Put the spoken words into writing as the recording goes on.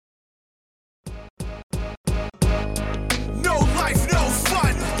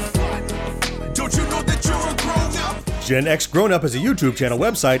Gen X Grown Up is a YouTube channel,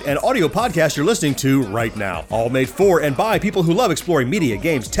 website, and audio podcast you're listening to right now. All made for and by people who love exploring media,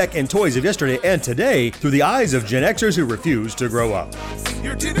 games, tech, and toys of yesterday and today through the eyes of Gen Xers who refuse to grow up.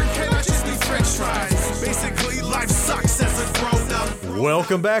 Your dinner cannot just be french fries. Basically, life sucks as a grown up.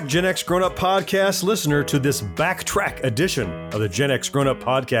 Welcome back, Gen X Grown Up Podcast listener, to this backtrack edition of the Gen X Grown Up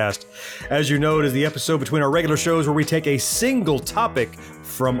Podcast. As you know, it is the episode between our regular shows where we take a single topic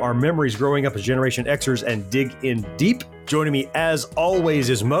from our memories growing up as Generation Xers and dig in deep. Joining me, as always,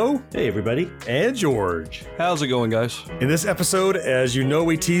 is Mo. Hey, everybody. And George. How's it going, guys? In this episode, as you know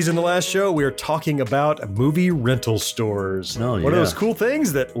we teased in the last show, we are talking about movie rental stores. Oh, yeah. One of those cool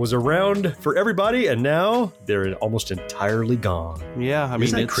things that was around for everybody, and now they're almost entirely gone. Yeah, I mean,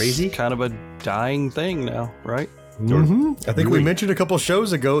 Isn't that it's crazy? kind of a dying thing now, right? I think we mentioned a couple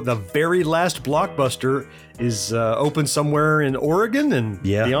shows ago, the very last Blockbuster is open somewhere in Oregon, and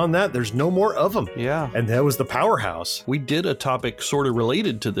beyond that, there's no more of them. Yeah. And that was the powerhouse. We did a topic sort of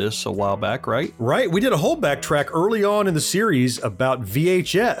related to this a while back, right? Right. We did a whole backtrack early on in the series about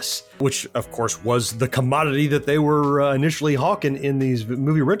VHS, which, of course, was the commodity that they were initially hawking in these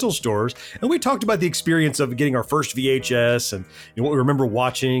movie rental stores. And we talked about the experience of getting our first VHS and what we remember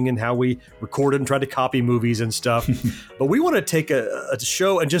watching and how we recorded and tried to copy movies and stuff. But we want to take a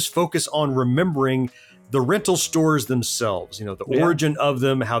show and just focus on remembering the rental stores themselves, the origin of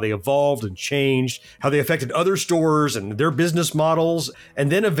them, how they evolved and changed, how they affected other stores and their business models, and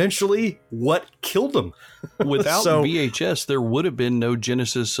then eventually what killed them. Without VHS, there would have been no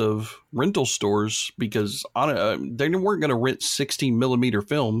genesis of rental stores because they weren't going to rent 16 millimeter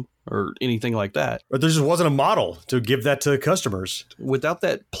film or anything like that. But there just wasn't a model to give that to customers. Without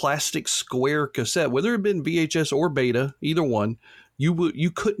that plastic square cassette, whether it had been VHS or Beta, either one, you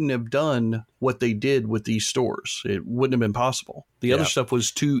couldn't have done what they did with these stores. It wouldn't have been possible. The other stuff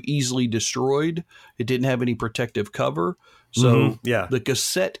was too easily destroyed. It didn't have any protective cover. So the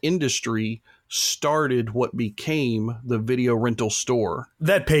cassette industry started what became the video rental store.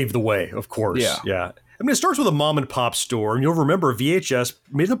 That paved the way, of course. Yeah. I mean, it starts with a mom and pop store, and you'll remember VHS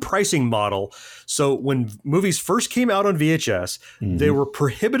made the pricing model. So when movies first came out on VHS, they were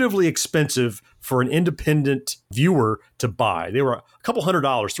prohibitively expensive for an independent viewer to buy. They were a couple $100,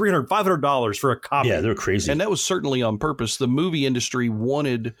 $300, $500 for a copy. Yeah, they were crazy. And that was certainly on purpose. The movie industry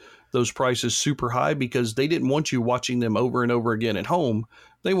wanted those prices super high because they didn't want you watching them over and over again at home.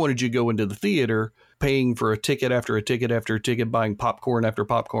 They wanted you to go into the theater paying for a ticket after a ticket after a ticket, buying popcorn after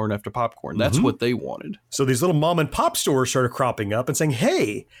popcorn after popcorn. That's what they wanted. So these little mom and pop stores started cropping up and saying,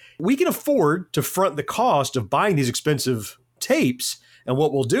 hey, we can afford to front the cost of buying these expensive tapes. And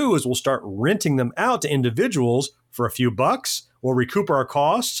what we'll do is we'll start renting them out to individuals for a few bucks. We'll recoup our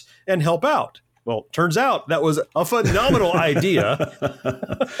costs and help out. Well, turns out that was a phenomenal idea.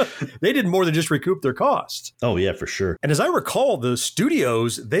 They did more than just recoup their costs. Oh, yeah, for sure. And as I recall, the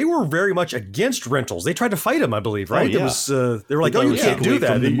studios, they were very much against rentals. They tried to fight them, I believe, right? Oh, yeah. It was, they were like, oh, you can't do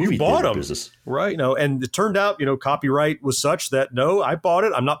that. You bought them. Business. Right. And it turned out, copyright was such that, no, I bought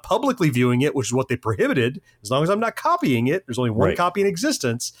it. I'm not publicly viewing it, which is what they prohibited. As long as I'm not copying it, there's only one copy in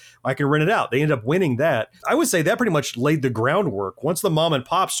existence, I can rent it out. They ended up winning that. I would say that pretty much laid the groundwork. Once the mom and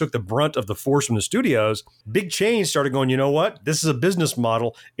pops took the brunt of the force from the studios, big chains started going, you know what? This is a business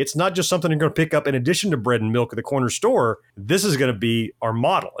model. It's not just something you're going to pick up in addition to bread and milk at the corner store. This is going to be our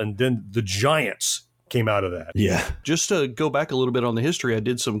model. And then the giants came out of that. Yeah. Just to go back a little bit on the history, I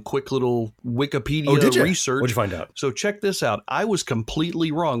did some quick little Wikipedia research. What'd you find out? So check this out. I was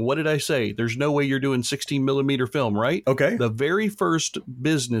completely wrong. What did I say? There's no way you're doing 16 millimeter film, right? Okay. The very first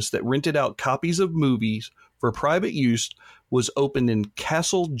business that rented out copies of movies for private use was opened in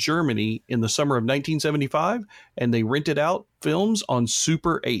Kassel, Germany in the summer of 1975, and they rented out films on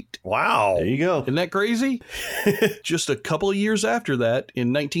Super 8. Wow. There you go. Isn't that crazy? Just a couple of years after that, in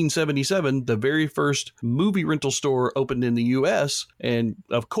 1977, the very first movie rental store opened in the U.S., and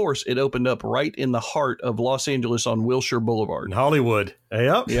of course, it opened up right in the heart of Los Angeles on Wilshire Boulevard. In Hollywood.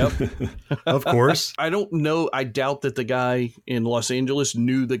 Yep. Of course. I don't know. I doubt that the guy in Los Angeles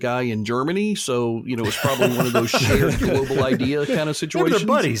knew the guy in Germany, so, it's probably one of those shared global idea kind of situations. Maybe they're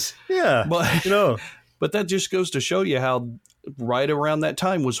buddies. Yeah. But, but that just goes to show you how right around that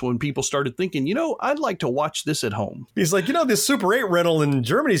time was when people started thinking, I'd like to watch this at home. He's like, this Super 8 rental in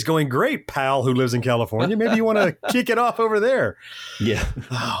Germany is going great, pal, who lives in California. Maybe you want to kick it off over there. Yeah.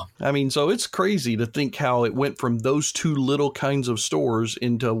 Wow. I mean, so it's crazy to think how it went from those two little kinds of stores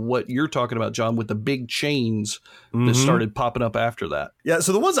into what you're talking about, John, with the big chains that started popping up after that. Yeah,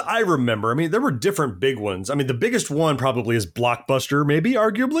 so the ones I remember, there were different big ones. The biggest one probably is Blockbuster, maybe,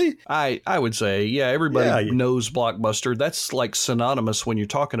 arguably. I would say, everybody knows Blockbuster. That's it's like synonymous when you're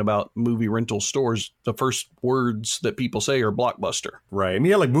talking about movie rental stores. The first words that people say are Blockbuster. Right. I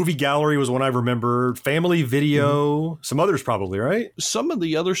mean, yeah, like Movie Gallery was one I remember. Family Video, some others probably, right? Some of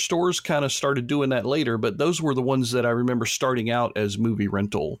the other stores kind of started doing that later, but those were the ones that I remember starting out as movie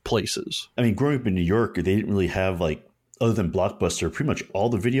rental places. I mean, growing up in New York, they didn't really have like, other than Blockbuster, pretty much all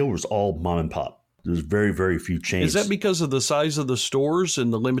the video was all mom and pop. There's very, very few chains. Is that because of the size of the stores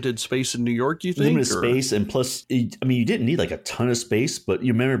and the limited space in New York, you think? Limited space, and plus, I mean, you didn't need like a ton of space, but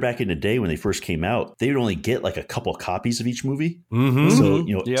you remember back in the day when they first came out, they would only get like a couple copies of each movie. Mm-hmm.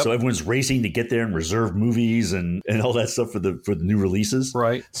 So, so everyone's racing to get there and reserve movies and all that stuff for the new releases.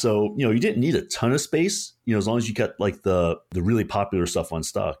 Right. So, you didn't need a ton of space, as long as you got like the really popular stuff on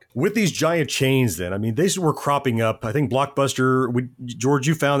stock. With these giant chains then, I mean, they were cropping up. I think Blockbuster, George,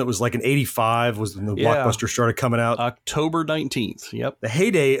 you found it was like in 85 was when the Blockbuster started coming out. October 19th. Yep. The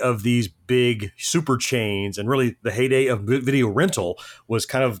heyday of these big super chains and really the heyday of video rental was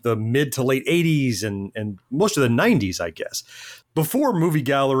kind of the mid to late 80s and most of the 90s, I guess. Before Movie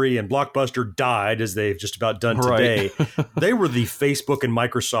Gallery and Blockbuster died, as they've just about done today, they were the Facebook and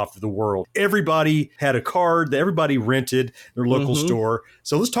Microsoft of the world. Everybody had a card. Everybody rented their local store.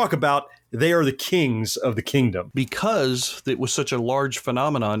 So let's talk about they are the kings of the kingdom. Because it was such a large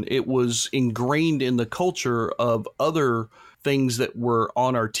phenomenon, it was ingrained in the culture of other things that were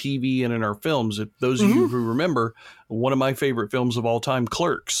on our TV and in our films. If those of you who remember, one of my favorite films of all time,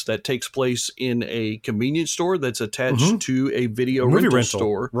 Clerks, that takes place in a convenience store that's attached to a video rental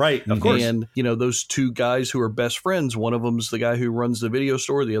store. Right, of course. And, those two guys who are best friends, one of them's the guy who runs the video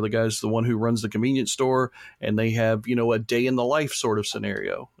store, the other guy's the one who runs the convenience store, and they have, a day in the life sort of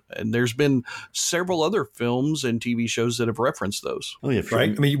scenario. And there's been several other films and TV shows that have referenced those. Oh, yeah,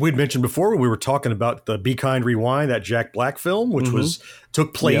 right. I mean, we'd mentioned before when we were talking about the Be Kind Rewind, that Jack Black film, which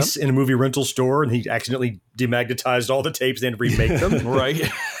took place in a movie rental store, and he accidentally demagnetized all the tapes and remake them. Right.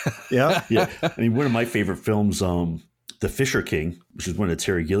 Yeah. I mean, one of my favorite films, The Fisher King, which is one of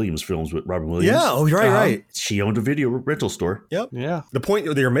Terry Gilliam's films with Robin Williams. Yeah, right. She owned a video rental store. Yep. Yeah. The point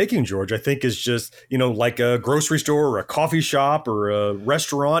that you're making, George, I think is just, like a grocery store or a coffee shop or a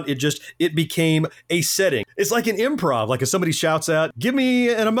restaurant. It became a setting. It's like an improv. Like if somebody shouts out, give me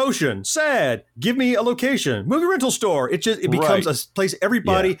an emotion, sad, give me a location, movie rental store. It becomes a place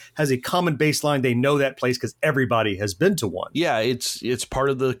everybody has a common baseline. They know that place because everybody has been to one. Yeah, it's part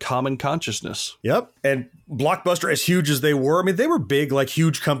of the common consciousness. Yep. And Blockbuster, as huge as they were, I mean, they were big, like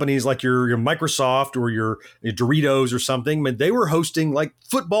huge companies like your Microsoft or your Doritos or something. I mean, they were hosting like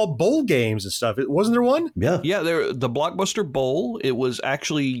football bowl games and stuff. Wasn't there one? Yeah. Yeah, the Blockbuster Bowl, it was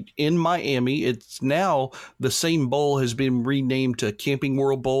actually in Miami. It's now the same bowl has been renamed to Camping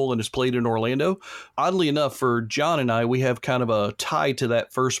World Bowl and is played in Orlando. Oddly enough, for John and I, we have kind of a tie to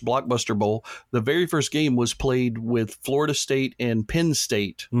that first Blockbuster Bowl. The very first game was played with Florida State and Penn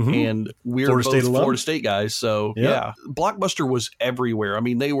State, and we're both Florida State guys. So yeah, Blockbuster was everywhere. I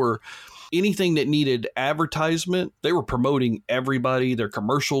mean, they were anything that needed advertisement. They were promoting everybody. Their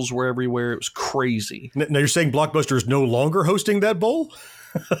commercials were everywhere. It was crazy. Now you're saying Blockbuster is no longer hosting that bowl?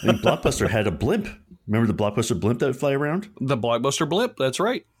 I mean, Blockbuster had a blimp. Remember the Blockbuster blimp that would fly around? The Blockbuster blimp. That's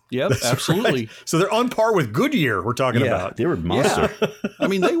right. Yep, absolutely. Right. So they're on par with Goodyear, we're talking about. They were monster. Yeah. I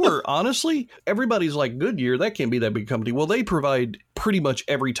mean, they were, honestly, everybody's like, Goodyear, that can't be that big company. Well, they provide pretty much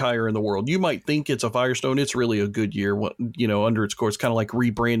every tire in the world. You might think it's a Firestone. It's really a Goodyear, under its course, kind of like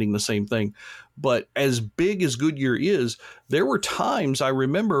rebranding the same thing. But as big as Goodyear is, there were times I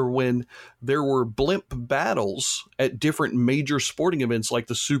remember when there were blimp battles at different major sporting events like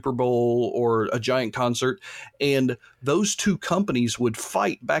the Super Bowl or a giant concert. And those two companies would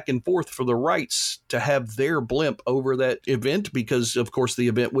fight back and forth for the rights to have their blimp over that event because, of course, the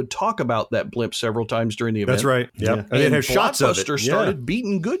event would talk about that blimp several times during the event. That's right. Yep. Yeah. And they'd have shots of it. Blockbuster started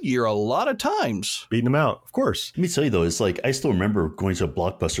beating Goodyear a lot of times. Beating them out, of course. Let me tell you, though, it's like I still remember going to a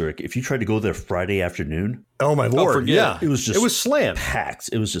Blockbuster. Like, if you tried to go there Friday afternoon. Oh, my Lord. Yeah. It was slammed. Packed.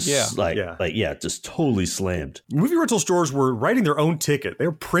 It was just just totally slammed. Movie rental stores were writing their own ticket. They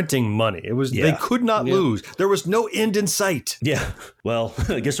were printing money. They could not lose. There was no end in sight. Yeah. Well,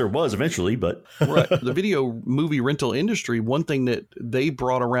 I guess there was eventually, but right. The video movie rental industry, one thing that they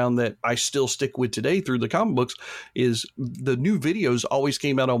brought around that I still stick with today through the comic books is the new videos always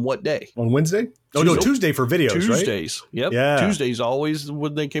came out on what day? On Wednesday? Oh, no, Tuesday for videos, Tuesdays. Right? Yep. Yeah. Tuesdays always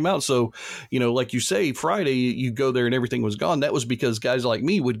when they came out. So, like you say, Friday, you go there and everything was gone. That was because guys like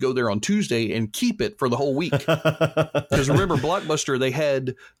me would go there on Tuesday and keep it for the whole week. Because remember, Blockbuster, they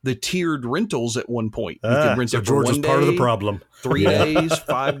had the tiered rentals at one point. You could rent it for George 1 was day, part of the problem. 3 days,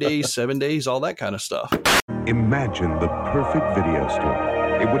 5 days, 7 days, all that kind of stuff. Imagine the perfect video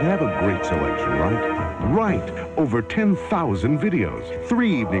store. It would have a great selection, right? Right. Over 10,000 videos.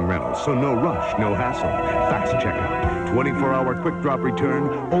 3 evening rentals, so no rush, no hassle. Fast checkout. 24-hour quick drop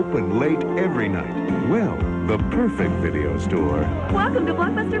return. Open late every night. Well, the perfect video store Welcome to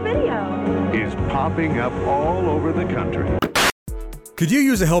Blockbuster Video. is popping up all over the country. Could you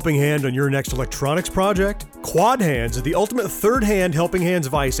use a helping hand on your next electronics project? Quad Hands is the ultimate third-hand helping hands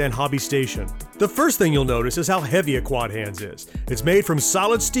vice and hobby station. The first thing you'll notice is how heavy a Quad Hands is. It's made from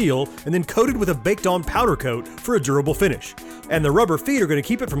solid steel and then coated with a baked-on powder coat for a durable finish. And the rubber feet are going to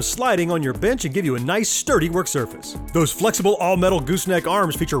keep it from sliding on your bench and give you a nice, sturdy work surface. Those flexible all-metal gooseneck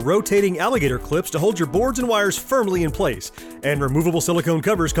arms feature rotating alligator clips to hold your boards and wires firmly in place. And removable silicone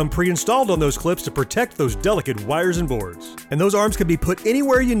covers come pre-installed on those clips to protect those delicate wires and boards. And those arms can be put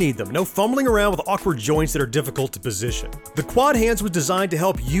anywhere you need them. No fumbling around with awkward joints that are difficult to position. The Quad Hands was designed to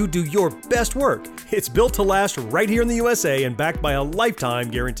help you do your best work. It's built to last right here in the USA and backed by a lifetime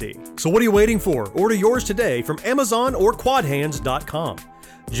guarantee. So what are you waiting for? Order yours today from Amazon or quadhands.com.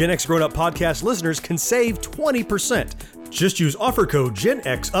 Gen X Grown Up Podcast listeners can save 20%. Just use offer code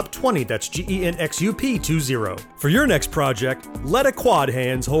GenXUp20, that's GENXUP20. For your next project, let a Quad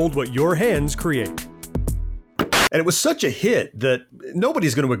Hands hold what your hands create. And it was such a hit that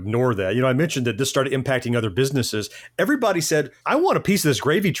nobody's going to ignore that. You know, I mentioned that this started impacting other businesses. Everybody said, I want a piece of this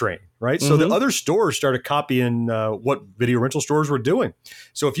gravy train, right? So the other stores started copying what video rental stores were doing.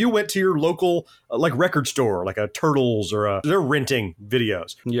 So if you went to your local, like record store, like a Turtles or they're renting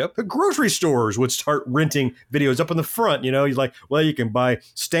videos. Yep. The grocery stores would start renting videos up in the front. You know, you're like, well, you can buy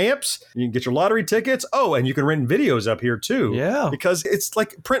stamps, you can get your lottery tickets. Oh, and you can rent videos up here too. Yeah. Because it's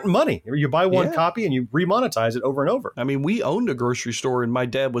like printing money. You buy one copy and you remonetize it over and over. I mean, we owned a grocery store and my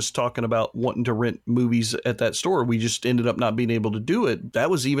dad was talking about wanting to rent movies at that store. We just ended up not being able to do it. That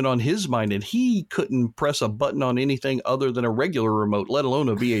was even on his mind, and he couldn't press a button on anything other than a regular remote, let alone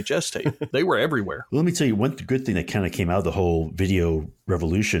a VHS tape. They were everywhere. Well, let me tell you, one good thing that kind of came out of the whole video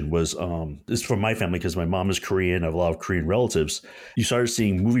revolution was this from my family, because my mom is Korean. I have a lot of Korean relatives. You started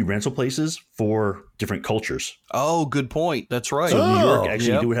seeing movie rental places for different cultures. Oh, good point. That's right. So New York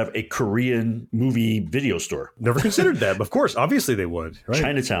actually would have a Korean movie video store. Never considered that. But of course, obviously they would. Right?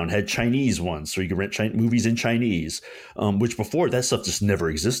 Chinatown had Chinese ones, so you could rent movies in Chinese, which before that stuff just never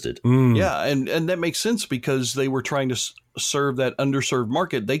existed. Yeah, and that makes sense because they were trying to serve that underserved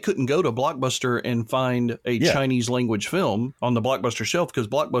market. They couldn't go to Blockbuster and find a Chinese language film on the Blockbuster shelf because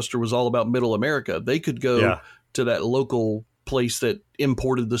Blockbuster was all about middle America. They could go to that local place that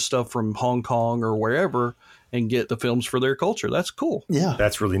imported the stuff from Hong Kong or wherever and get the films for their culture. That's cool. Yeah.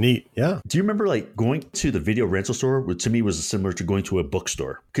 That's really neat. Yeah. Do you remember like going to the video rental store, which to me was similar to going to a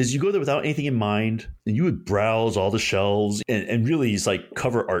bookstore? Because you go there without anything in mind and you would browse all the shelves and really it's like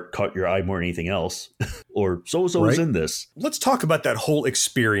cover art caught your eye more than anything else. Or so-and-so was in this. Let's talk about that whole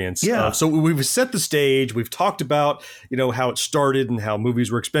experience. Yeah. So we've set the stage. We've talked about, you know, how it started and how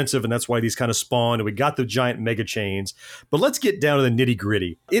movies were expensive. And that's why these kind of spawned. And we got the giant mega chains. But let's get down to the nitty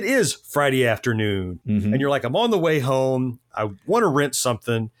gritty. It is Friday afternoon. And you're like, I'm on the way home. I want to rent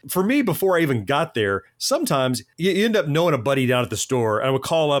something. For me, before I even got there, sometimes you end up knowing a buddy down at the store. And I would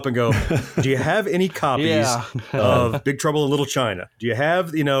call up and go, do you have any copies of Big Trouble in Little China? Do you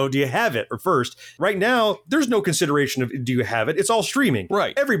have it? Or first, right now, there's no consideration of do you have it? It's all streaming.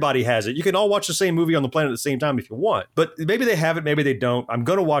 Right. Everybody has it. You can all watch the same movie on the planet at the same time if you want. But maybe they have it, maybe they don't. I'm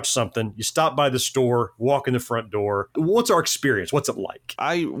going to watch something. You stop by the store, walk in the front door. What's our experience? What's it like?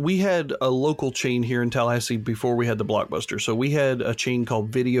 We had a local chain here in Tallahassee before we had the Blockbuster. So we had a chain called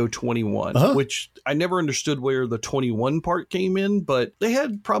Video 21, which I never understood where the 21 part came in, but they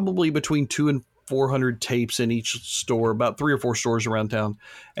had probably between 200 and 400 tapes in each store, about 3 or 4 stores around town.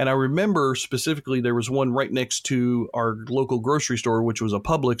 And I remember specifically there was one right next to our local grocery store, which was a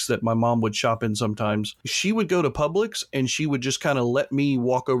Publix that my mom would shop in sometimes. She would go to Publix and she would just kind of let me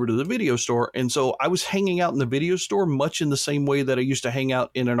walk over to the video store. And so I was hanging out in the video store much in the same way that I used to hang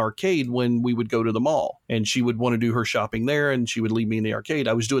out in an arcade when we would go to the mall. And she would want to do her shopping there and she would leave me in the arcade.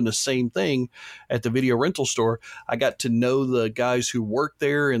 I was doing the same thing at the video rental store. I got to know the guys who worked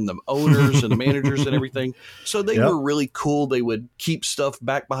there and the owners and the managers and everything. So they were really cool. They would keep stuff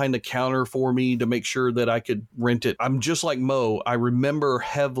back behind the counter for me to make sure that I could rent it. I'm just like Mo. I remember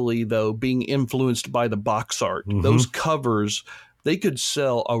heavily, though, being influenced by the box art. Those covers they could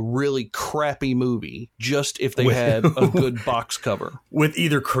sell a really crappy movie just if they had a good box cover. With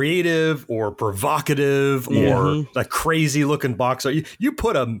either creative or provocative or a crazy looking box art. You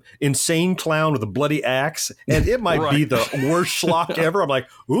put an insane clown with a bloody axe and it might be the worst schlock ever. I'm like,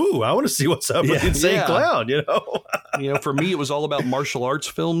 ooh, I want to see what's up with the insane clown, you know? For me, it was all about martial arts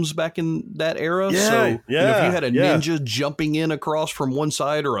films back in that era. Yeah, so, if you had a ninja jumping in across from one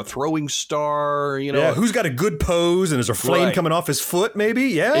side or a throwing star, who's got a good pose and is a flame coming off his foot, maybe?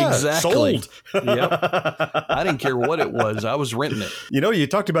 Yeah, exactly. Sold. Yep. I didn't care what it was. I was renting it. You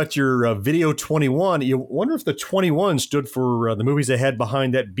talked about your Video 21. You wonder if the 21 stood for the movies they had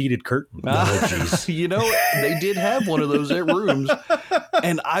behind that beaded curtain. They did have one of those at rooms.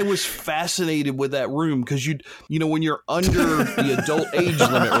 And I was fascinated with that room because when you're under the adult age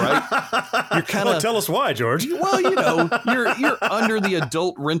limit, right? You're kind of tell us why, George. Well, you're under the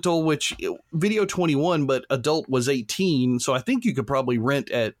adult rental, which Video 21, but adult was 18. So I think you could probably rent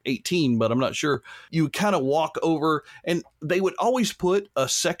at 18, but I'm not sure. You kind of walk over and they would always put a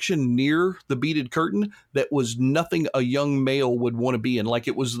section near the beaded curtain that was nothing a young male would want to be in. Like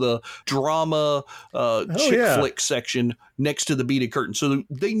it was the drama chick flick section next to the beaded curtain. So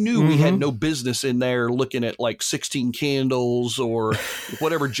they knew we had no business in there looking at like 16 Candles or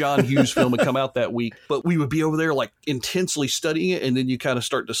whatever John Hughes film had come out that week. But we would be over there like intensely studying it. And then you kind of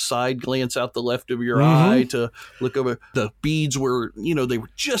start to side glance out the left of your eye to look over. The beads were, they were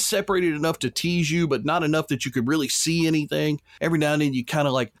just separated enough to tease you, but not enough that you could really see anything. Every now and then you kind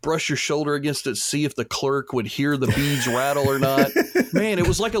of like brush your shoulder against it, see if the clerk would hear the beads rattle or not. Man, it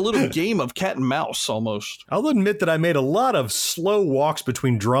was like a little game of cat and mouse almost. I'll admit that I made a lot of slow walks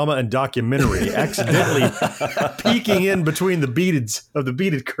between drama and documentary, accidentally peeking in between the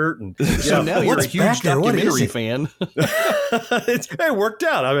beaded curtain. So now you're a huge documentary fan. It worked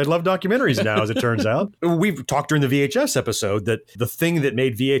out. I love documentaries now, as it turns out. We've talked during the VHS episode that the thing that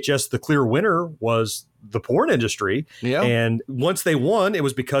made VHS the clear winner was the porn industry. Yeah. And once they won, it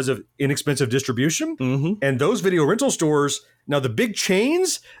was because of inexpensive distribution. And those video rental stores, now the big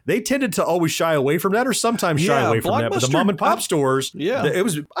chains, they tended to always shy away from that or sometimes shy away from that. But the mom and pop stores,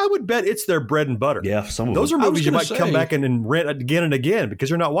 I would bet it's their bread and butter. Yeah, some of those are movies you might come back and rent again and again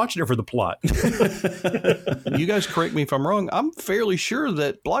because you're not watching it for the plot. You guys correct me if I'm wrong. I'm fairly sure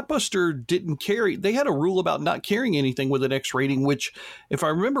that Blockbuster didn't carry, they had a rule about not carrying anything with an X rating, which if I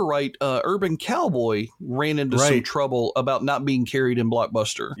remember right, Urban Cowboy ran into some trouble about not being carried in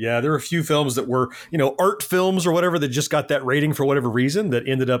Blockbuster. Yeah, there were a few films that were, art films or whatever that just got that rating for whatever reason that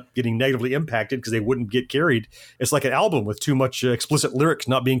ended up getting negatively impacted because they wouldn't get carried. It's like an album with too much explicit lyrics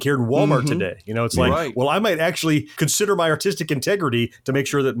not being carried in Walmart today. It's like, well, I might actually consider my artistic integrity to make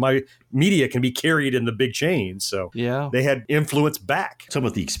sure that my media can be carried in the big chains. So they had influence back. Talking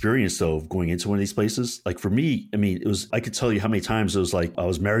about the experience though of going into one of these places, like for me, it was, I could tell you how many times it was like I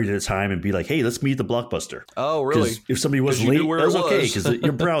was married at a time and be like, hey, let's meet at the Blockbuster. Oh, really? If somebody was late, that was okay because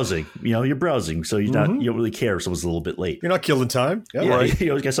you're browsing. You're browsing, so you don't really care if someone's a little bit late. You're not killing time. You always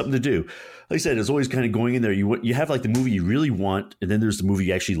got something to do. Like I said, it's always kind of going in there. You have like the movie you really want, and then there's the movie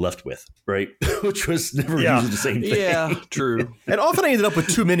you actually left with, right? Which was never usually the same thing. Yeah, true. And often I ended up with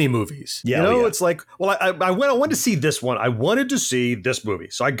too many movies. It's like, well, I wanted to see this one. I wanted to see this movie,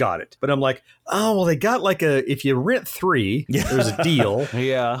 so I got it. But I'm like, oh, well, they got like if you rent 3, there's a deal.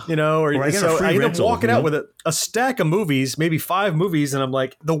 Or I ended up walking out with a stack of movies, maybe 5 movies, and I'm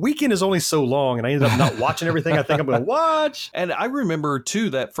like, the weekend is only so long, and I ended up not watching everything I think I'm going to watch. And I remember too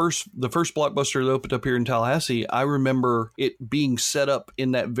that the first Blockbuster that opened up here in Tallahassee, I remember it being set up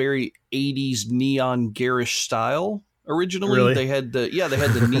in that very 80s neon garish style. Originally, they had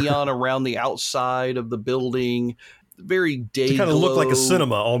the neon around the outside of the building. Very day kind of look like a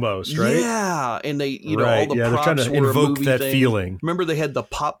cinema almost, right? Yeah, and they, all the props they're trying to invoke that feeling. Remember, they had the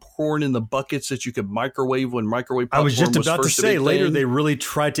popcorn in the buckets that you could microwave when microwave popcorn was I was just about to say later thing. They really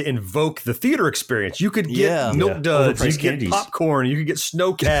tried to invoke the theater experience. You could get Milk Duds, you could get popcorn, you could get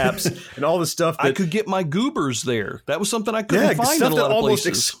snow caps, and all the stuff. I could get my goobers there. That was something I couldn't find stuff in a lot that of almost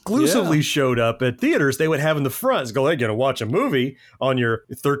places. exclusively showed up at theaters. They would have in the front. Go, hey, you're going to watch a movie on your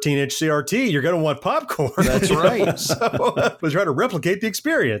 13-inch CRT. You're going to want popcorn. That's right. So try to replicate the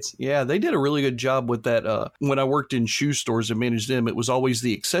experience. Yeah, they did a really good job with that. When I worked in shoe stores and managed them, it was always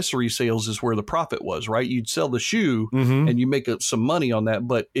the accessory sales is where the profit was, right? You'd sell the shoe and you make some money on that.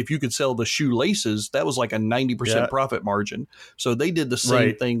 But if you could sell the shoelaces, that was like a 90% profit margin. So they did the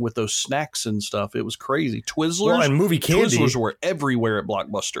same thing with those snacks and stuff. It was crazy. Twizzlers and movie candy. Twizzlers were everywhere at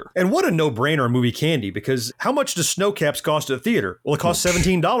Blockbuster. And what a no-brainer movie candy, because how much does snow caps cost at a theater? Well, it costs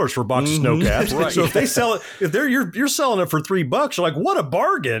 $17 for a box of snow caps. Right. So if they sell it, if they're your you're selling it for $3, you're like, what a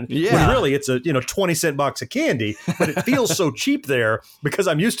bargain. Yeah. When really it's a 20-cent box of candy, but it feels so cheap there because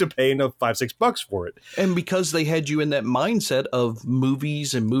I'm used to paying $5-6 for it. And because they had you in that mindset of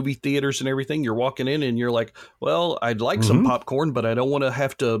movies and movie theaters and everything, you're walking in and you're like, well, I'd like some popcorn, but I don't want to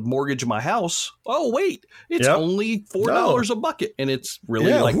have to mortgage my house. Oh, wait, it's only $4 a bucket. And it's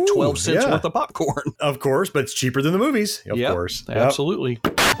really like 12 cents worth of popcorn. Of course, but it's cheaper than the movies. Of course. Absolutely.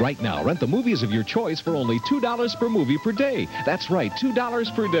 Right now, rent the movies of your choice for only $2 per movie per day. That's right,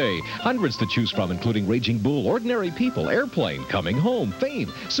 $2 per day. Hundreds to choose from, including Raging Bull, Ordinary People, Airplane, Coming Home,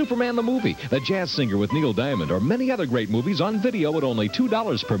 Fame, Superman the Movie, The Jazz Singer with Neil Diamond, or many other great movies on video at only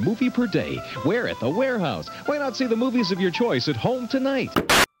 $2 per movie per day. Where at the Warehouse? Why not see the movies of your choice at home tonight?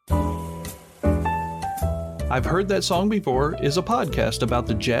 I've Heard That Song Before is a podcast about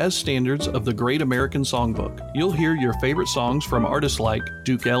the jazz standards of the Great American Songbook. You'll hear your favorite songs from artists like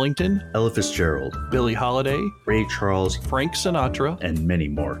Duke Ellington, Ella Fitzgerald, Billie Holiday, Ray Charles, Frank Sinatra, and many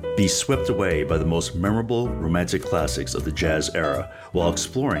more. Be swept away by the most memorable romantic classics of the jazz era while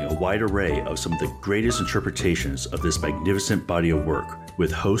exploring a wide array of some of the greatest interpretations of this magnificent body of work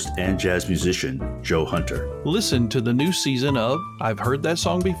with host and jazz musician Joe Hunter. Listen to the new season of I've Heard That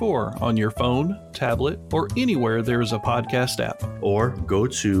Song Before on your phone, tablet, or anywhere there is a podcast app. Or go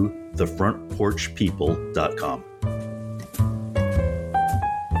to thefrontporchpeople.com.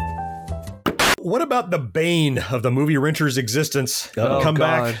 What about the bane of the movie renter's existence? Come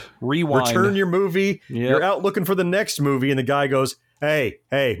back, rewind, return your movie. Yep. You're out looking for the next movie, and the guy goes, Hey,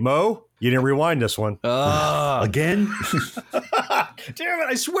 Mo, you didn't rewind this one. Again? Damn it,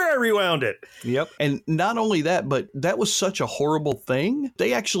 I swear I rewound it. Yep. And not only that, but that was such a horrible thing.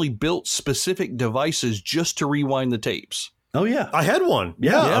 They actually built specific devices just to rewind the tapes. Oh, yeah. I had one.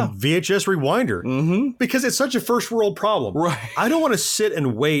 Yeah. A VHS rewinder. Because it's such a first world problem. Right. I don't want to sit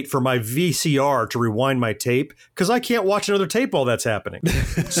and wait for my VCR to rewind my tape because I can't watch another tape while that's happening.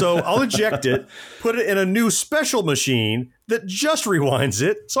 So I'll eject it, put it in a new special machine that just rewinds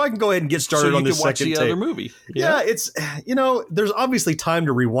it so I can go ahead and get started on this second tape. So you can watch the other movie. Yeah, it's, there's obviously time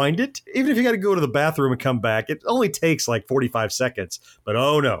to rewind it. Even if you got to go to the bathroom and come back, it only takes like 45 seconds. But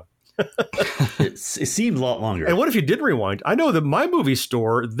oh no. It seemed a lot longer. And what if you didn't rewind? I know that my movie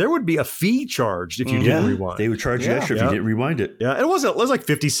store, there would be a fee charged if you didn't rewind. They would charge you extra if you didn't rewind it. Yeah, and it was like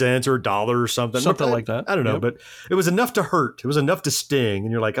 50 cents or $1 or something. Something like that. I don't know, but it was enough to hurt. It was enough to sting.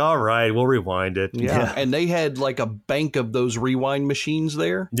 And you're like, all right, we'll rewind it. Yeah. And they had like a bank of those rewind machines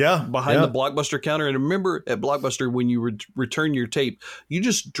there. Yeah. Behind the Blockbuster counter. And remember at Blockbuster, when you return your tape, you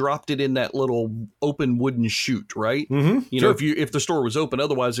just dropped it in that little open wooden chute, right? Mm-hmm. You know, if the store was open,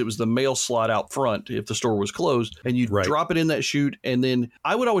 otherwise it was the mail slot out front if the store was closed, and you drop it in that chute. And then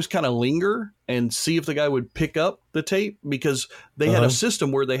I would always kind of linger and see if the guy would pick up the tape, because they had a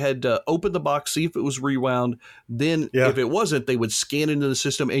system where they had to open the box, see if it was rewound. Then if it wasn't, they would scan into the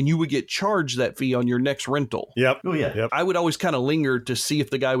system and you would get charged that fee on your next rental. Yep. Oh, yeah. Yep. I would always kind of linger to see if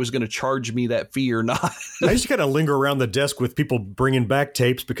the guy was going to charge me that fee or not. I used to kind of linger around the desk with people bringing back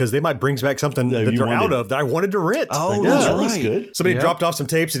tapes because they might bring back something that they're out of that I wanted to rent. Oh, like, that's looks good. Somebody dropped off some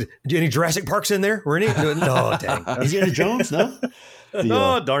tapes. Any Jurassic Parks in there? Or any? No, dang. Indiana Jones? No?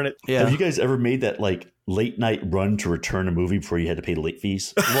 Oh, darn it. Yeah. Have you guys ever made that like late night run to return a movie before you had to pay late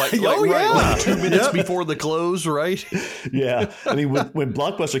fees? Like 2 minutes before the close, right? Yeah. I mean, when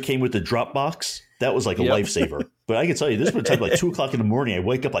Blockbuster came with the Dropbox, that was like a lifesaver. But I can tell you, this would take like 2 o'clock in the morning. I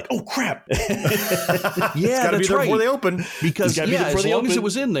wake up like, oh, crap. Yeah, that's right. Before they open. Because, as long as it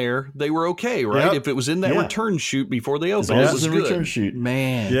was in there, they were okay, right? Yep. If it was in that return chute before they opened, it was good. Return chute.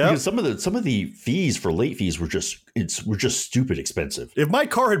 Man. Yeah. Because some of the fees for late fees were just stupid expensive. If my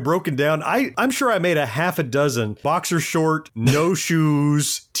car had broken down, I'm sure I made a half a dozen boxer short, no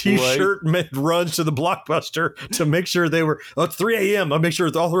shoes, T-shirt runs to the Blockbuster to make sure they were, it's 3 a.m. I'll make sure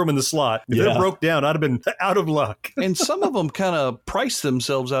it's all through them in the slot. If it broke down, I'd have been out of luck. And some of them kind of priced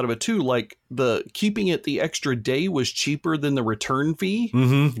themselves out of it too. Like the keeping it the extra day was cheaper than the return fee.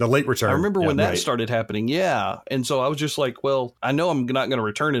 Mm-hmm. The late return. I remember when that started happening. Yeah. And so I was just like, well, I know I'm not going to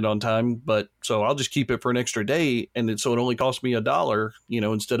return it on time, but so I'll just keep it for an extra day. And so it only cost me $1,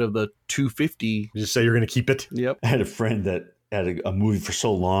 instead of the $2.50. You just say you're going to keep it. Yep. I had a friend that had a movie for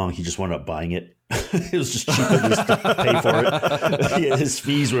so long, he just wound up buying it. It was just cheaper just to pay for it. His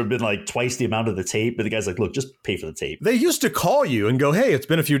fees would have been like twice the amount of the tape. But the guy's like, look, just pay for the tape. They used to call you and go, hey, it's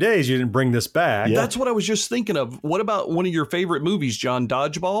been a few days. You didn't bring this back. Yeah. That's what I was just thinking of. What about one of your favorite movies, John,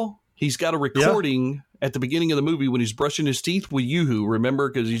 Dodgeball? He's got a recording at the beginning of the movie when he's brushing his teeth with Yoo-Hoo, remember?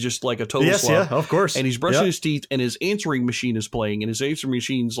 Because he's just like a total slob. Yeah, of course. And he's brushing his teeth, and his answering machine is playing, and his answering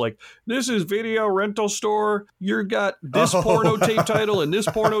machine's like, this is Video Rental Store. You got this porno tape title and this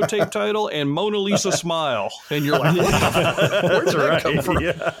porno tape title and Mona Lisa Smile. And you're like, where's that come from?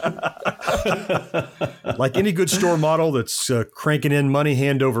 Like any good store model that's cranking in money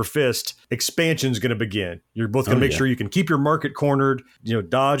hand over fist, expansion's going to begin. You're both going to make sure you can keep your market cornered,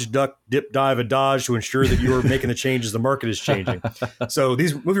 dodge, duck, dip, dive, and dodge to ensure that you are making the changes the market is changing. So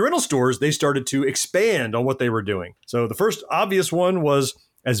these movie rental stores, they started to expand on what they were doing. So the first obvious one was,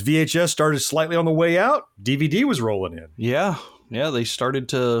 as VHS started slightly on the way out, DVD was rolling in. Yeah, they started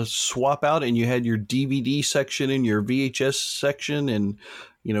to swap out, and you had your DVD section and your VHS section, and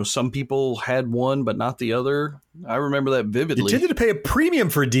some people had one but not the other. I remember that vividly. You tended to pay a premium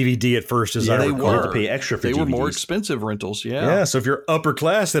for a DVD at first, as I recall. They were to pay extra for DVDs. They were more expensive rentals, Yeah, so if you're upper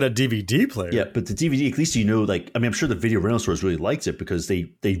class, that had a DVD player. Yeah, but the DVD, at least I'm sure the video rental stores really liked it because they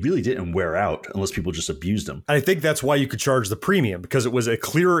really didn't wear out unless people just abused them. I think that's why you could charge the premium, because it was a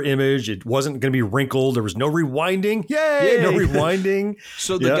clearer image. It wasn't going to be wrinkled. There was no rewinding. Yay! No rewinding.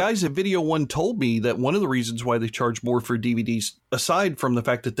 So the guys at Video One told me that one of the reasons why they charge more for DVDs, aside from the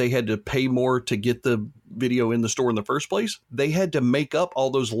fact that they had to pay more to get the video in the store in the first place, they had to make up all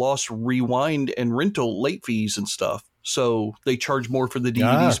those lost rewind and rental late fees and stuff. So they charge more for the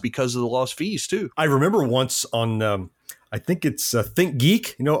DVDs because of the lost fees too. I remember once on, I think it's Think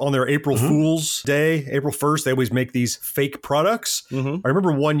Geek, on their April Fool's Day, April 1st, they always make these fake products. I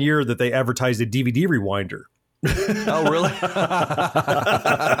remember one year that they advertised a DVD rewinder. Oh, really?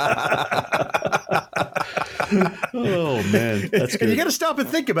 Oh, man. That's good. And you got to stop and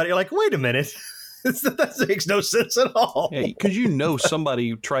think about it. You're like, wait a minute. That makes no sense at all. Because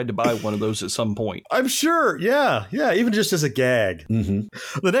somebody tried to buy one of those at some point. I'm sure. Yeah, even just as a gag.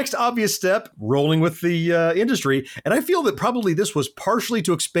 The next obvious step, rolling with the industry, and I feel that probably this was partially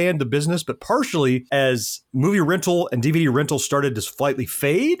to expand the business, but partially as movie rental and DVD rental started to slightly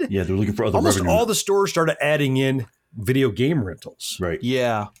fade. Yeah, they're looking for other almost revenue. All the stores started adding in video game rentals. Right.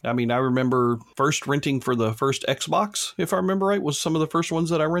 Yeah. I mean, I remember first renting for the first Xbox, if I remember right, was some of the first ones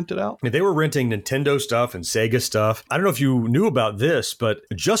that I rented out. I mean, they were renting Nintendo stuff and Sega stuff. I don't know if you knew about this, but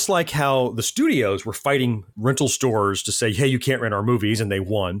just like how the studios were fighting rental stores to say, hey, you can't rent our movies, and they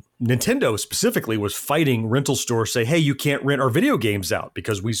won, Nintendo specifically was fighting rental stores say, hey, you can't rent our video games out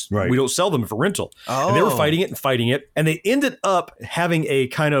because we don't sell them for rental. And they were fighting it, and they ended up having a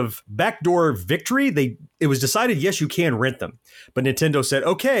kind of backdoor victory. It was decided, yes, you can rent them. But Nintendo said,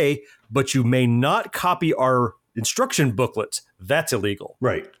 okay, but you may not copy our instruction booklets. That's illegal.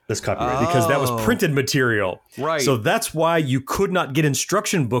 Right. That's copyrighted. Because that was printed material. Right. So that's why you could not get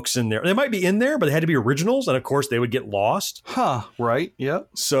instruction books in there. They might be in there, but they had to be originals. And of course, they would get lost. Right. Yep.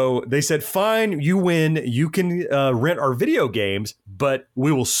 So they said, fine, you win. You can rent our video games, but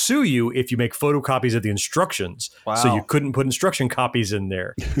we will sue you if you make photocopies of the instructions. Wow. So you couldn't put instruction copies in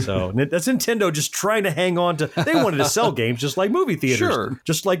there. So that's Nintendo just trying to hang on to. They wanted to sell games just like movie theaters,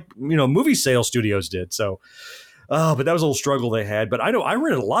 just like movie sale studios did. So. But that was a little struggle they had. But I know I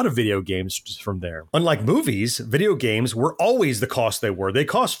rented a lot of video games from there. Unlike movies, video games were always the cost they were. They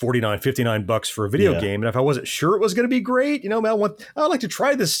cost $49, $59 for a video game. And if I wasn't sure it was going to be great, I'd like to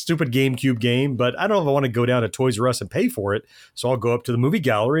try this stupid GameCube game, but I don't know if I want to go down to Toys R Us and pay for it. So I'll go up to the movie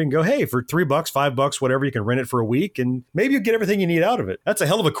gallery and go, hey, for $3, $5, whatever, you can rent it for a week, and maybe you get everything you need out of it. That's a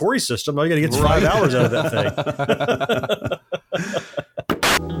hell of a Corey system. All you got to get is 5 hours out of that thing.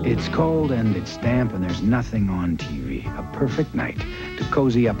 It's cold and it's damp and there's nothing on TV. A perfect night to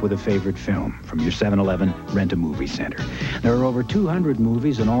cozy up with a favorite film from your 7-Eleven Rent-A-Movie Center. There are over 200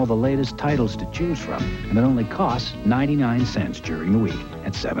 movies and all the latest titles to choose from, and it only costs 99 cents during the week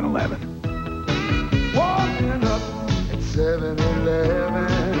at 7-Eleven. Walking up at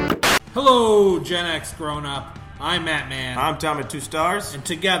 7-Eleven. Hello, Gen X grown-up. I'm Matt Man. I'm Tom at 2 Stars. And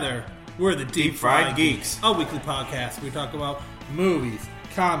together, we're the Deep Fried Geeks, a weekly podcast. We talk about movies,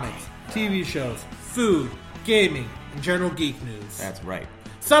 comics, TV shows, food, gaming, and general geek news. That's right.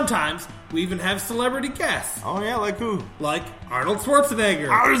 Sometimes we even have celebrity guests. Oh yeah, like who? Like Arnold Schwarzenegger.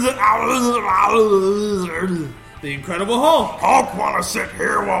 The Incredible Hulk. Hulk wanna sit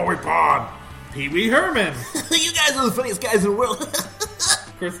here while we pod. Pee Wee Herman. You guys are the funniest guys in the world.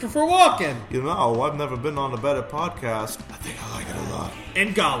 Christopher Walken. I've never been on a better podcast. I think I like it a lot.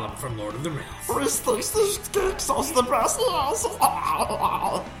 And Gollum from Lord of the Rings.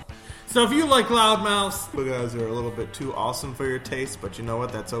 So if you like Loudmouth, you guys are a little bit too awesome for your taste, but you know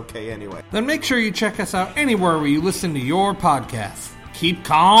what? That's okay anyway. Then make sure you check us out anywhere where you listen to your podcasts. Keep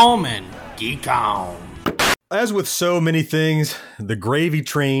calm and geek on. As with so many things, the gravy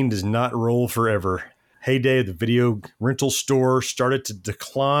train does not roll forever. Heyday of the video rental store started to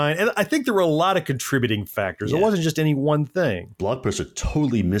decline. And I think there were a lot of contributing factors. It wasn't just any one thing. Blockbuster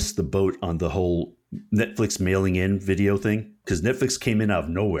totally missed the boat on the whole Netflix mailing in video thing, because Netflix came in out of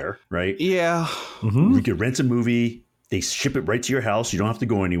nowhere, right? Yeah. Mm-hmm. You could rent a movie. They ship it right to your house. You don't have to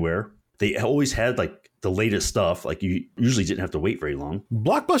go anywhere. They always had like the latest stuff. Like you usually didn't have to wait very long.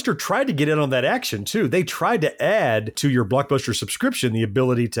 Blockbuster tried to get in on that action too. They tried to add to your Blockbuster subscription the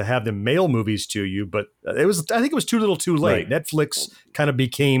ability to have them mail movies to you, but I think it was too little too late. Right. Netflix kind of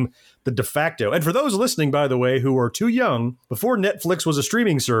became the de facto. And for those listening, by the way, who are too young, before Netflix was a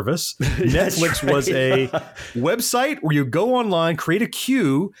streaming service, Netflix was a website where you go online, create a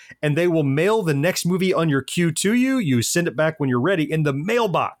queue, and they will mail the next movie on your queue to you. You send it back when you're ready in the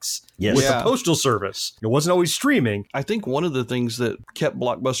mailbox. Yes. With the postal service. It wasn't always streaming. I think one of the things that kept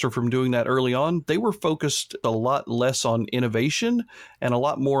Blockbuster from doing that early on, they were focused a lot less on innovation and a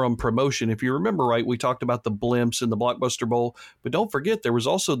lot more on promotion. If you remember right, we talked about the blimps and the Blockbuster Bowl, but don't forget there was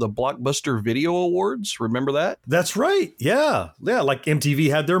also the Blockbuster Video Awards. Remember that? That's right. Yeah. Yeah. Like MTV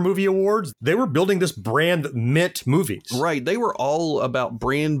had their movie awards. They were building this brand that meant movies. Right. They were all about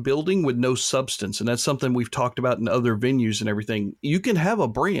brand building with no substance. And that's something we've talked about in other venues and everything. You can have a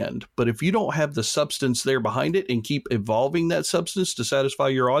brand, but if you don't have the substance there behind it and keep evolving that substance to satisfy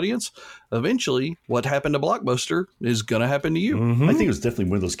your audience, eventually what happened to Blockbuster is going to happen to you. Mm-hmm. I think it was definitely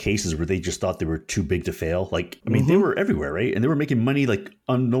one of those cases where they just thought they were too big to fail. Like, I mean, they were everywhere, right? And they were making money like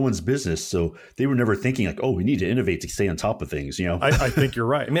on no one's business. So they were never thinking like, oh, we need to innovate to stay on top of things, you know? I think you're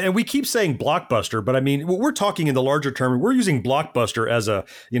right. I mean, and we keep saying Blockbuster, but I mean, we're talking in the larger term. We're using Blockbuster as a,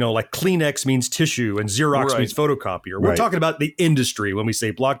 like Kleenex means tissue and Xerox means photocopier. We're talking about the industry when we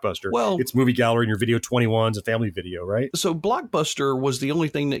say Blockbuster. Well, it's Movie Gallery and your Video 21s and Family Video, right? So Blockbuster was the only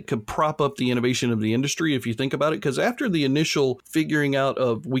thing that could prop up the innovation of the industry, if you think about it, because after the initial figuring out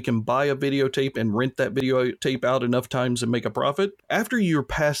of we can buy a videotape and rent that videotape out enough times and make a profit, after you're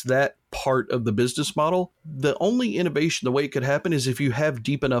past that part of the business model, the only innovation, the way it could happen is if you have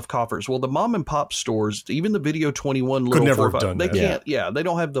deep enough coffers. Well, the mom and pop stores, even the Video 21 little could never have done that. They can't, they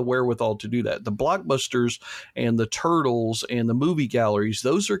don't have the wherewithal to do that. The Blockbusters and the Turtles and the movie galleries,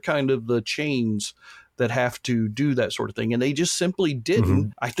 those are kind of the chains that have to do that sort of thing. And they just simply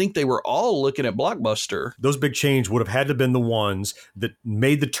didn't. I think they were all looking at Blockbuster. Those big chains would have had to have been the ones that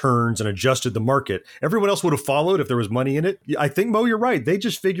made the turns and adjusted the market. Everyone else would have followed if there was money in it. I think, Mo, you're right. They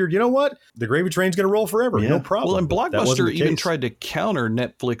just figured, you know what? The gravy train's going to roll forever. No problem. Well, and Blockbuster even tried to counter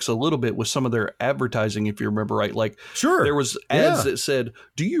Netflix a little bit with some of their advertising, if you remember right. Like, there was ads that said,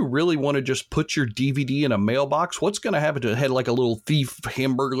 do you really want to just put your DVD in a mailbox? What's going to happen to it? It had like a little thief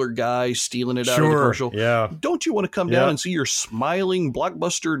hamburger guy stealing it out of the commercial. Yeah. Don't you want to come down and see your smiling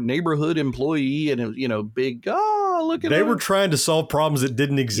Blockbuster neighborhood employee and, big, look at They were trying to solve problems that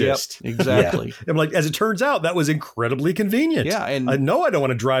didn't exist. Yep, exactly. And like, as it turns out, that was incredibly convenient. Yeah. And I know I don't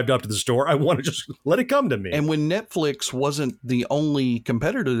want to drive up to the store. I want to just let it come to me. And when Netflix wasn't the only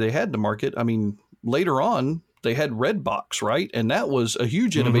competitor they had to market, I mean, later on, they had Redbox, right? And that was a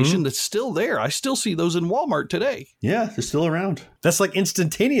huge innovation that's still there. I still see those in Walmart today. Yeah, they're still around. That's like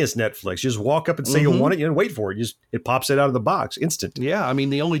instantaneous Netflix. You just walk up and say you want it, and wait for it. It pops it out of the box, instant. Yeah, I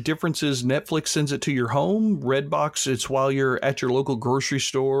mean, the only difference is Netflix sends it to your home. Redbox, it's while you're at your local grocery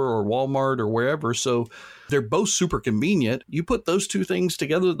store or Walmart or wherever. So they're both super convenient. You put those two things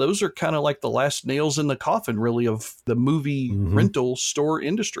together, those are kind of like the last nails in the coffin, really, of the movie rental store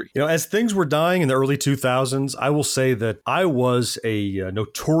industry. As things were dying in the early 2000s, I will say that I was a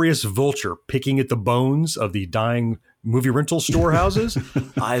notorious vulture picking at the bones of the dying movie rental storehouses.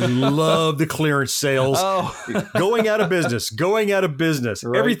 I love the clearance sales. Going out of business.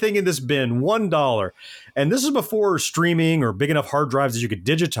 Right. Everything in this bin, $1. And this is before streaming or big enough hard drives that you could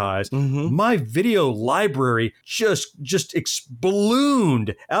digitize. My video library just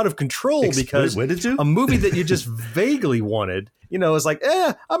ballooned out of control because a movie that you just vaguely wanted, it's like,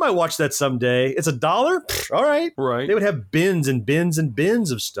 I might watch that someday. It's $1. All right. Right. They would have bins and bins and bins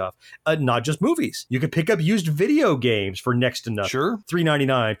of stuff, not just movies. You could pick up used video games for next to nothing. Sure.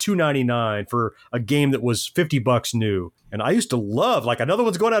 $3.99, $2.99 for a game that was $50 new. And I used to love, like, another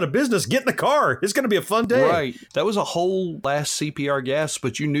one's going out of business. Get in the car. It's going to be a fun day. Right. That was a whole last CPR gasp,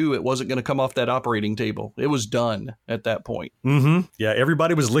 but you knew it wasn't going to come off that operating table. It was done at that point. Yeah,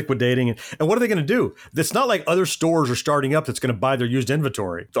 everybody was liquidating. And what are they going to do? It's not like other stores are starting up that's going to buy their used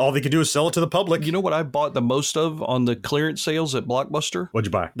inventory. All they can do is sell it to the public. You know what I bought the most of on the clearance sales at Blockbuster? What'd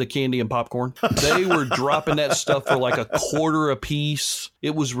you buy? The candy and popcorn. They were dropping that stuff for like $0.25 a piece.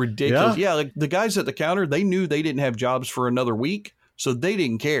 It was ridiculous. Yeah, like the guys at the counter, they knew they didn't have jobs for another week, so they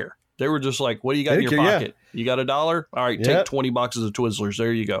didn't care. They were just like, what do you got in your pocket? You got $1? All right, take 20 boxes of Twizzlers.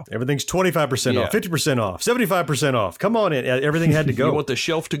 There you go. Everything's 25% off, 50% off, 75% off. Come on in. Everything had to go. You want the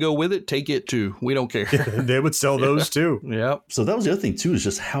shelf to go with it? Take it too. We don't care. They would sell those too. Yeah. So that was the other thing too, is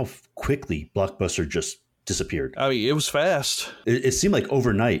just how quickly Blockbuster just disappeared. I mean, it was fast. It seemed like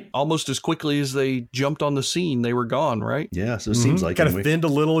overnight. Almost as quickly as they jumped on the scene, they were gone, right? Yeah, so it seems like. Kind of thinned a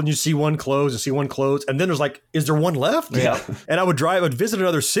little, and you see one close, and then there's like, is there one left? Yeah. And I would visit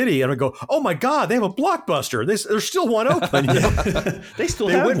another city, and I'd go, oh my God, they have a Blockbuster. There's still one open.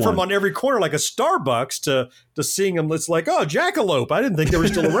 They went from on every corner like a Starbucks to seeing them. It's like, oh, Jackalope. I didn't think they were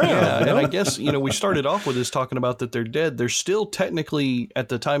still around. Yeah, and I guess, we started off with this talking about that they're dead. They're still technically, at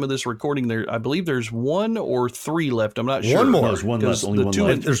the time of this recording, I believe there's 1 or 3 left. I'm not sure. One more. There's one left. Only one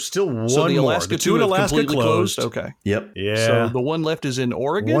left. There's still one more. So the Alaska two in Alaska closed. Okay. Yep. Yeah. So the one left is in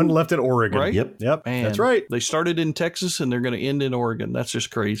Oregon? One left in Oregon. Right? Yep. Man, that's right. They started in Texas and they're going to end in Oregon. That's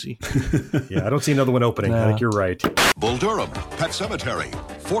just crazy. Yeah, I don't see another one opening. I think you're right. Bull Durham, Pet Cemetery,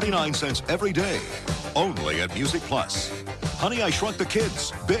 49 cents every day. Only at Music Plus. Honey, I Shrunk the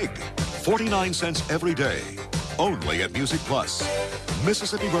Kids, Big, 49 cents every day. Only at Music Plus.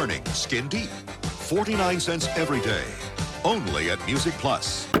 Mississippi Burning, Skin Deep, 49 cents every day. Only at Music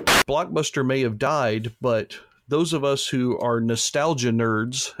Plus. Blockbuster may have died, but those of us who are nostalgia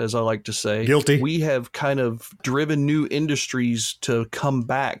nerds, as I like to say, guilty, we have kind of driven new industries to come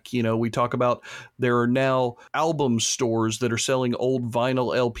back. We talk about there are now album stores that are selling old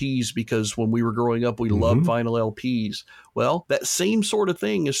vinyl LPs because when we were growing up, we loved vinyl LPs. Well, that same sort of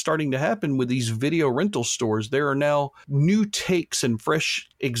thing is starting to happen with these video rental stores. There are now new takes and fresh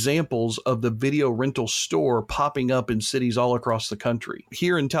examples of the video rental store popping up in cities all across the country.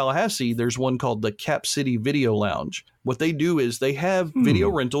 Here in Tallahassee, there's one called the Cap City Video Lounge. What they do is they have video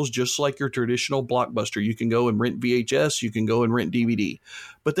rentals just like your traditional Blockbuster. You can go and rent VHS, you can go and rent DVD.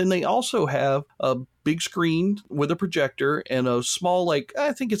 But then they also have a big screen with a projector and a small,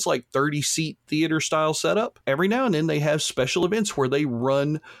 I think it's 30-seat theater style setup. Every now and then they have special events where they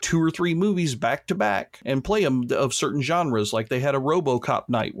run 2 or 3 movies back to back and play them of certain genres. Like they had a RoboCop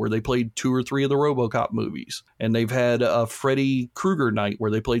night where they played 2 or 3 of the RoboCop movies. And they've had a Freddy Krueger night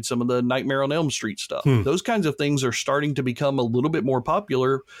where they played some of the Nightmare on Elm Street stuff. Those kinds of things are starting to become a little bit more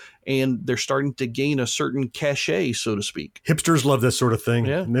popular, and they're starting to gain a certain cachet, so to speak. Hipsters love this sort of thing.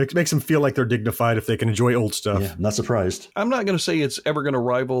 Yeah. It makes them feel like they're dignified if they can enjoy old stuff. Yeah, not surprised. I'm not going to say it's ever going to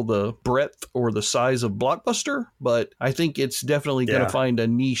rival the breadth or the size of Blockbuster, but I think it's definitely going to find a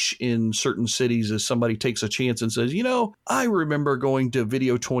niche in certain cities as somebody takes a chance and says, I remember going to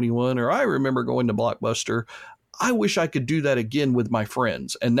Video 21 or I remember going to Blockbuster. I wish I could do that again with my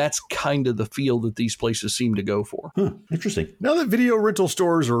friends. And that's kind of the feel that these places seem to go for. Interesting. Now that video rental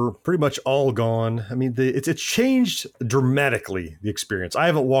stores are pretty much all gone, I mean, it's changed dramatically, the experience. I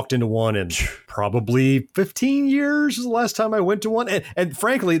haven't walked into one in probably 15 years is the last time I went to one. And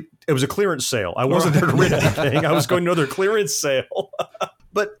frankly, it was a clearance sale. I wasn't there to rent anything. I was going to another clearance sale.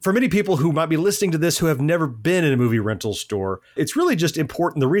 But for many people who might be listening to this who have never been in a movie rental store, it's really just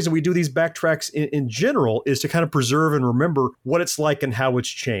important. The reason we do these backtracks in general is to kind of preserve and remember what it's like and how it's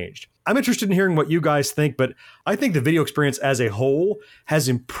changed. I'm interested in hearing what you guys think, but I think the video experience as a whole has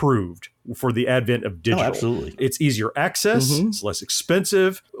improved for the advent of digital. Oh, absolutely. It's easier access. It's less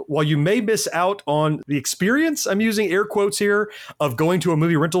expensive. While you may miss out on the experience, I'm using air quotes here, of going to a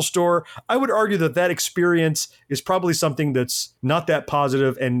movie rental store, I would argue that experience is probably something that's not that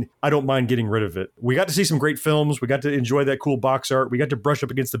positive, and I don't mind getting rid of it. We got to see some great films. We got to enjoy that cool box art. We got to brush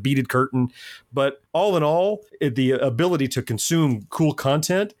up against the beaded curtain. But all in all, the ability to consume cool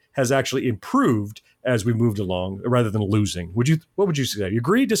content has actually improved as we moved along rather than losing. What would you say? You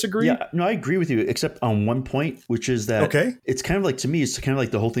agree, disagree? Yeah, no, I agree with you, except on one point, which is that it's kind of like, to me, it's kind of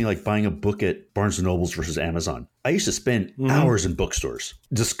like the whole thing like buying a book at Barnes & Nobles versus Amazon. I used to spend hours in bookstores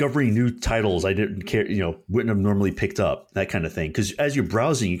discovering new titles I didn't care, wouldn't have normally picked up, that kind of thing. Because as you're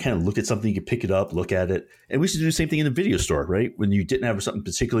browsing, you kind of look at something, you can pick it up, look at it. And we used to do the same thing in the video store, right? When you didn't have something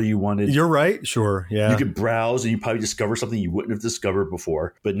particular you wanted. You're right. Sure. Yeah. You could browse and you probably discover something you wouldn't have discovered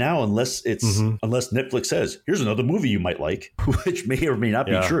before. But now, unless Netflix says, here's another movie you might like, which may or may not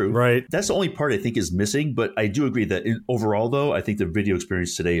be true. Right. That's the only part I think is missing. But I do agree that overall, though, I think the video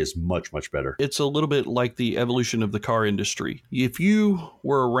experience today is much, much better. It's a little bit like the evolution of the car industry. If you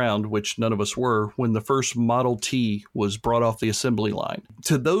were around, which none of us were, when the first Model T was brought off the assembly line,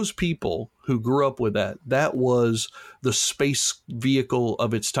 to those people who grew up with that, that was the space vehicle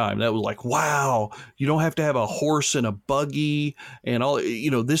of its time. That was like, wow, you don't have to have a horse and a buggy and all,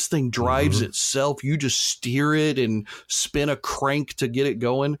 this thing drives itself. You just steer it and spin a crank to get it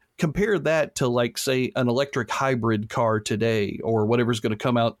going. Compare that to, like, say, an electric hybrid car today or whatever's going to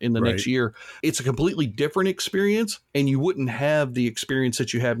come out in the next year. It's a completely different experience, and you wouldn't have the experience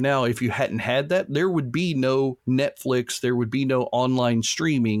that you have now if you hadn't had that. There would be no Netflix. There would be no online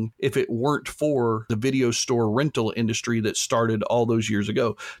streaming if it weren't for the video store rental industry that started all those years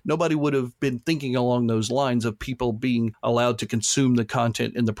ago. Nobody would have been thinking along those lines of people being allowed to consume the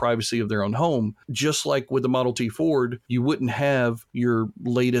content in the privacy of their own home. Just like with the Model T Ford, you wouldn't have your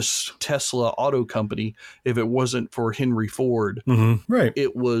latest Tesla auto company if it wasn't for Henry Ford. Right.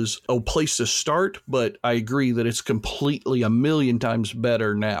 It was a place to start, but I agree that it's completely a million times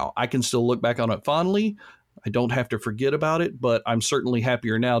better now. I can still look back on it fondly. I don't have to forget about it, but I'm certainly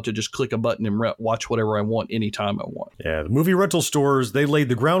happier now to just click a button and watch whatever I want anytime I want. Yeah, the movie rental stores, they laid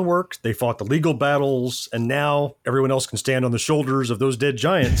the groundwork, they fought the legal battles, and now everyone else can stand on the shoulders of those dead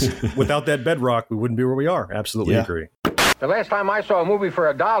giants. Without that bedrock, we wouldn't be where we are. Absolutely agree. The last time I saw a movie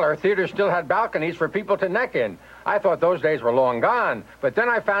for $1, theaters still had balconies for people to neck in. I thought those days were long gone. But then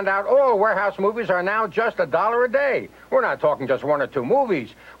I found out all warehouse movies are now just $1 a day. We're not talking just 1 or 2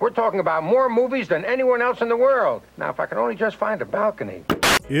 movies. We're talking about more movies than anyone else in the world. Now, if I could only just find a balcony.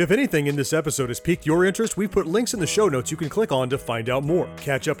 If anything in this episode has piqued your interest, we've put links in the show notes you can click on to find out more.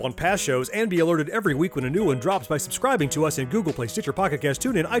 Catch up on past shows and be alerted every week when a new one drops by subscribing to us in Google Play, Stitcher, Pocket Cast,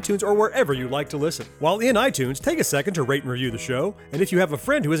 TuneIn, iTunes, or wherever you like to listen. While in iTunes, take a second to rate and review the show. And if you have a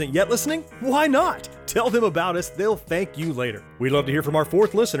friend who isn't yet listening, why not? Tell them about us. They'll thank you later. We'd love to hear from our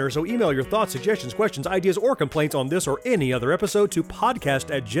 4th listener, so email your thoughts, suggestions, questions, ideas, or complaints on this or any other episode to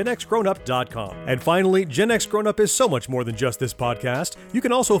podcast@genxgrownup.com. And finally, Gen X Grown Up is so much more than just this podcast. You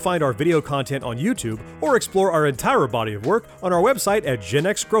can also find our video content on YouTube or explore our entire body of work on our website at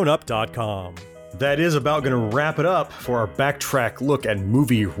genxgrownup.com. That is about going to wrap it up for our backtrack look at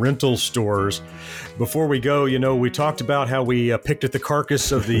movie rental stores. Before we go, we talked about how we picked at the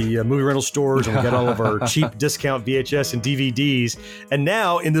carcass of the movie rental stores and we got all of our cheap discount VHS and DVDs. And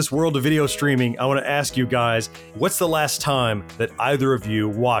now, in this world of video streaming, I want to ask you guys, what's the last time that either of you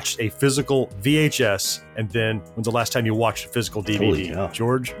watched a physical VHS? And then, when's the last time you watched a physical DVD?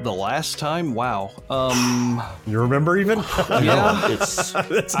 George? The last time? Wow. You remember even? Yeah.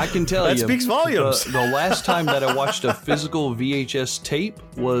 I can tell you. That speaks volumes. The last time that I watched a physical VHS tape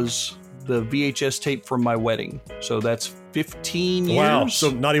was the VHS tape from my wedding. So that's 15 years. Wow, so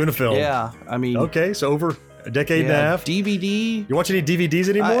not even a film. Yeah, I mean... Okay, so over a decade and a half. DVD. You watch any DVDs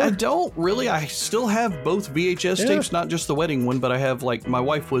anymore? I don't really. I still have both VHS tapes, not just the wedding one, but I have, like, my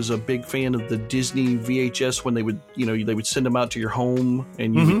wife was a big fan of the Disney VHS when they would, they would send them out to your home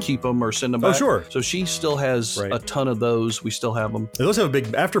and you would keep them or send them back. Oh, sure. So she still has a ton of those. We still have them. Those have a big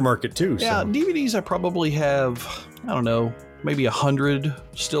aftermarket too. Yeah, so. DVDs I probably have, I don't know, maybe 100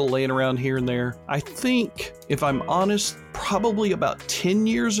 still laying around here and there. I think, if I'm honest, probably about 10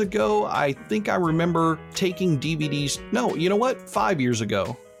 years ago, I think I remember taking DVDs. No, you know what? 5 years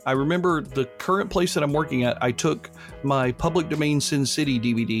ago. I remember the current place that I'm working at, I took my Public Domain Sin City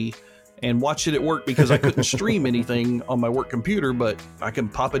DVD and watched it at work because I couldn't stream anything on my work computer, but I can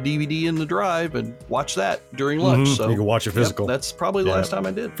pop a DVD in the drive and watch that during lunch. So you can watch it physical. That's probably the last time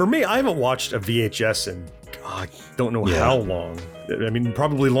I did. For me, I haven't watched a VHS in, I don't know how long. I mean,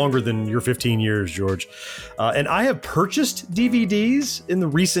 probably longer than your 15 years, George. And I have purchased DVDs in the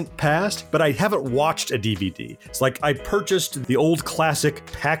recent past, but I haven't watched a DVD. It's like I purchased the old classic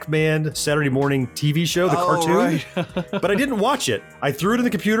Pac-Man Saturday morning TV show, the cartoon, right. but I didn't watch it. I threw it in the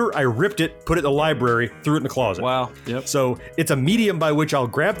computer, I ripped it, put it in the library, threw it in the closet. Wow. Yep. So it's a medium by which I'll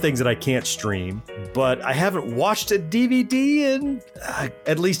grab things that I can't stream, but I haven't watched a DVD in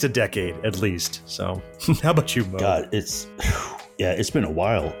at least a decade, at least. So how about you, Mo? God, it's been a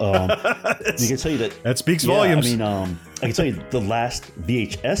while. I can tell you that speaks volumes. I mean, I can tell you the last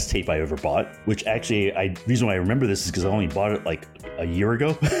VHS tape I ever bought, which actually, reason why I remember this is because I only bought it like a year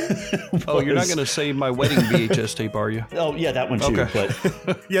ago. Oh, you're not going to say my wedding VHS tape, are you? Oh, yeah, that one too. Okay.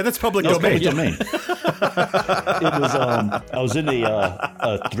 But yeah, that's public domain. It was. I was in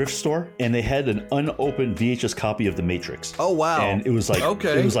a thrift store and they had an unopened VHS copy of The Matrix. Oh wow! And it was like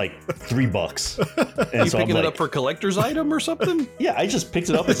it was like $3. And you picking it up for a collector's item or something? Yeah, I just picked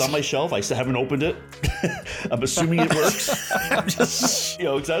it up. It's on my shelf. I still haven't opened it. I'm assuming it works. You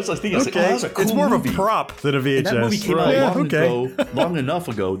know, I was like thinking, Okay. that was a cool It's more movie. of a prop than a VHS. And that movie came Right. out Yeah, long enough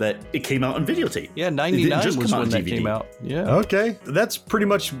ago that it came out on videotape. Yeah, It 99 didn't just was come out when on that DVD. came out. Yeah. Okay, that's pretty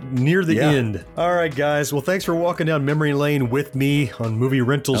much near the Yeah. end. All right, guys. Well, thanks for walking down memory lane with me on movie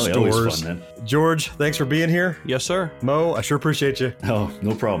rental Oh, yeah, always stores. fun, man. George, thanks for being here. Yes, sir. Mo, I sure appreciate you. Oh,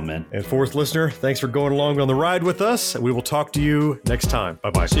 no problem, man. And fourth listener, thanks for going along on the ride with us. We will talk to you next time.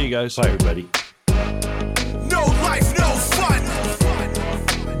 Bye-bye. See you guys. Bye, everybody. No life, no fun.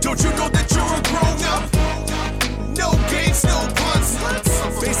 Don't you know that you're a grown up? No games, no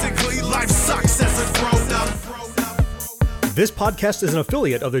puns. Basically, life sucks as a grown up. This podcast is an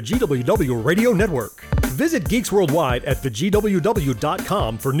affiliate of the GWW Radio Network. Visit Geeks Worldwide at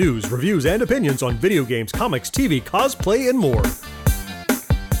thegww.com for news, reviews, and opinions on video games, comics, TV, cosplay, and more.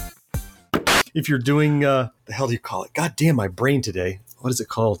 If you're doing, the hell do you call it? God damn my brain today. What is it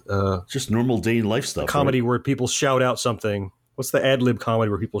called? Just normal day in life stuff. Comedy right? where people shout out something. What's the ad-lib comedy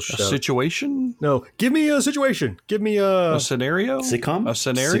where people shout? A situation? No, give me a situation. Give me a scenario? Sitcom? A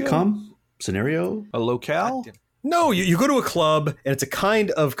scenario? Sitcom? Scenario? A locale? No, you go to a club and it's a kind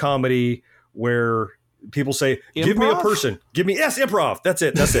of comedy where people say, "Give me a Improv? person." Give me improv. That's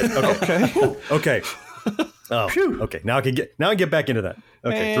it. Okay. Okay. Oh, okay. Now I can get back into that.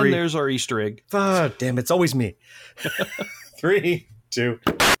 Okay, And there's our Easter egg. Ah, damn, it's always me. 3, 2.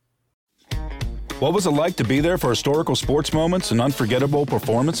 What was it like to be there for historical sports moments and unforgettable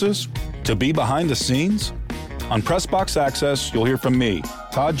performances? To be behind the scenes? On Pressbox Access, you'll hear from me,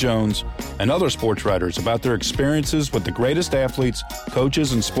 Todd Jones, and other sports writers about their experiences with the greatest athletes,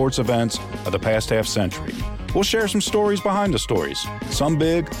 coaches, and sports events of the past half century. We'll share some stories behind the stories, some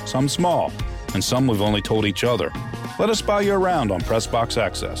big, some small, and some we've only told each other. Let us buy you around on Pressbox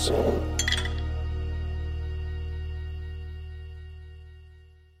Access.